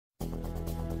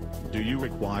Do you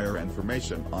require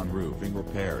information on roofing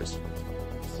repairs?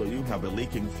 So you have a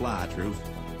leaking flat roof?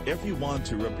 If you want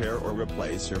to repair or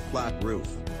replace your flat roof,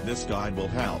 this guide will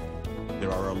help.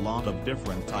 There are a lot of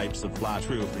different types of flat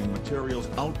roofing materials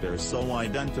out there, so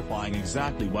identifying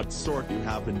exactly what sort you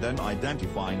have and then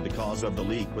identifying the cause of the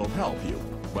leak will help you,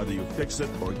 whether you fix it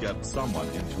or get someone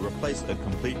in to replace it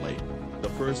completely. The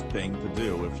first thing to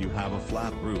do if you have a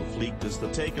flat roof leak is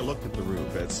to take a look at the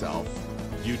roof itself.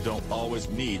 You don't always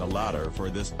need a ladder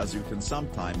for this, as you can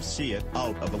sometimes see it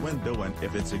out of the window, and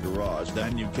if it's a garage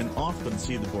then you can often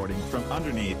see the boarding from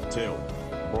underneath too.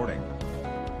 Boarding.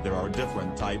 There are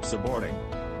different types of boarding.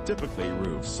 Typically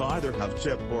roofs either have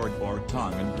chipboard or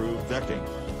tongue-improved decking.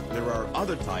 There are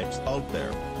other types out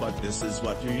there, but this is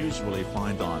what you usually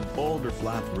find on older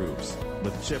flat roofs,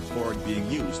 with chipboard being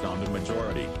used on the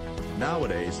majority.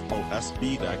 Nowadays,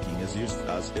 OSB decking is used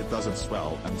as it doesn't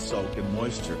swell and soak in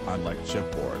moisture, unlike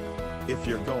chipboard. If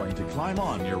you're going to climb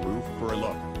on your roof for a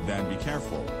look, then be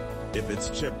careful. If it's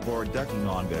chipboard decking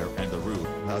on there and the roof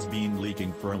has been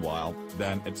leaking for a while,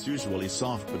 then it's usually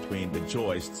soft between the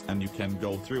joists and you can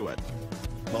go through it.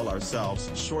 Call ourselves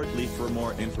shortly for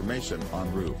more information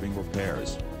on roofing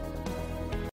repairs.